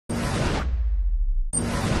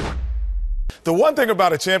The one thing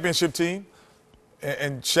about a championship team,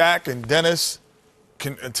 and Shaq and Dennis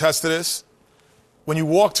can attest to this, when you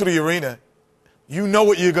walk to the arena, you know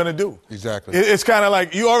what you're going to do. Exactly. It's kind of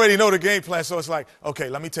like you already know the game plan, so it's like, okay,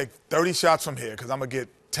 let me take 30 shots from here because I'm going to get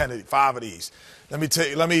 5 of these.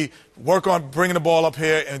 Let me work on bringing the ball up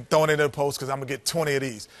here and throwing it in the post because I'm going to get 20 of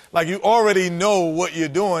these. Like, you already know what you're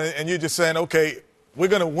doing, and you're just saying, okay, we're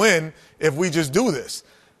going to win if we just do this.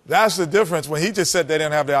 That's the difference. When he just said they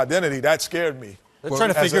didn't have the identity, that scared me. They're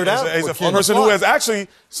trying to figure it out. As a person who is actually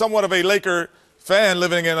somewhat of a Laker fan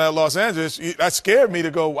living in Los Angeles, that scared me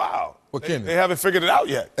to go, wow, they haven't figured it out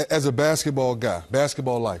yet. As a basketball guy,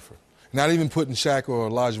 basketball lifer, not even putting Shaq or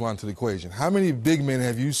Olajuwon to the equation, how many big men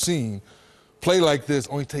have you seen play like this,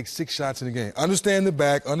 only take 6 shots in the game? Understand the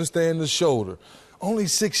back, understand the shoulder. Only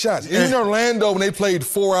 6 shots. In Orlando, when they played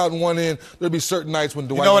 4 out and 1 in, there'd be certain nights when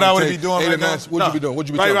Dwight. You know what I would be doing right now? What'd you be doing? What'd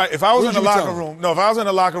you be doing? Right. If I was in the locker room, if I was in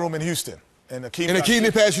the locker room in Houston, and Akeem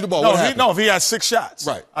they pass you the ball. If he had 6 shots,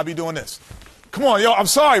 right, I'd be doing this. Come on, yo, I'm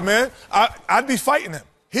sorry, man. I'd be fighting him.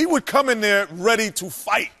 He would come in there ready to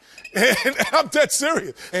fight. And I'm dead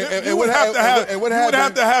serious. You would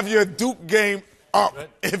have to have your Duke game up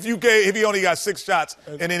if he only got 6 shots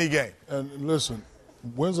in any game. And listen,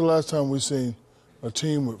 when's the last time we've seen a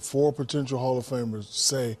team with 4 potential Hall of Famers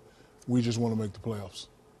say, we just want to make the playoffs?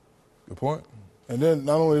 Good point. And then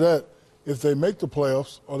not only that, if they make the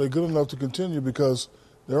playoffs, are they good enough to continue? Because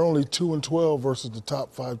they're only 2-12 versus the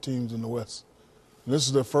top 5 teams in the West. And this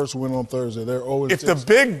is their first win on Thursday. They're 0-6. If the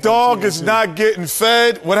big dog is not getting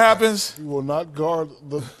fed, what happens? He will not guard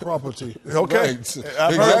the property. Okay. Right.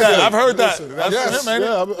 I've heard that.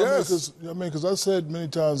 Because I said many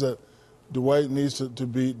times that Dwight needs to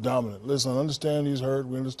be dominant. Listen, I understand he's hurt.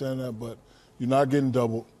 We understand that. But you're not getting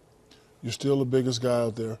doubled. You're still the biggest guy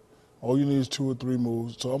out there. All you need is 2 or 3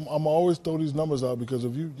 moves. So I'm always throw these numbers out because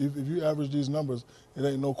if you average these numbers, it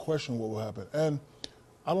ain't no question what will happen. And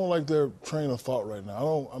I don't like their train of thought right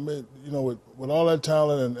now. With all that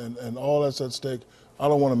talent and all that's at stake, I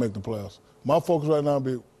don't want to make the playoffs. My focus right now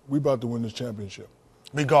we about to win this championship.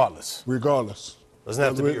 Regardless. Doesn't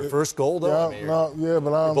have to be your first goal, though.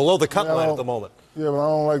 But I'm below the cut line at the moment. Yeah, but I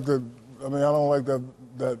don't like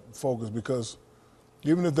that focus because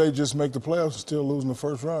even if they just make the playoffs and still lose in the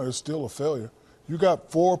first round, it's still a failure. You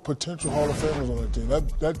got 4 potential Hall of Famers on that team.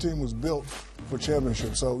 That team was built for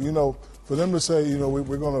championships. So, for them to say,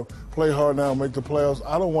 we're going to play hard now and make the playoffs,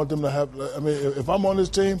 I don't want them to have – if I'm on this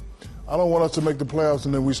team, I don't want us to make the playoffs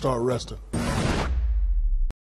and then we start resting.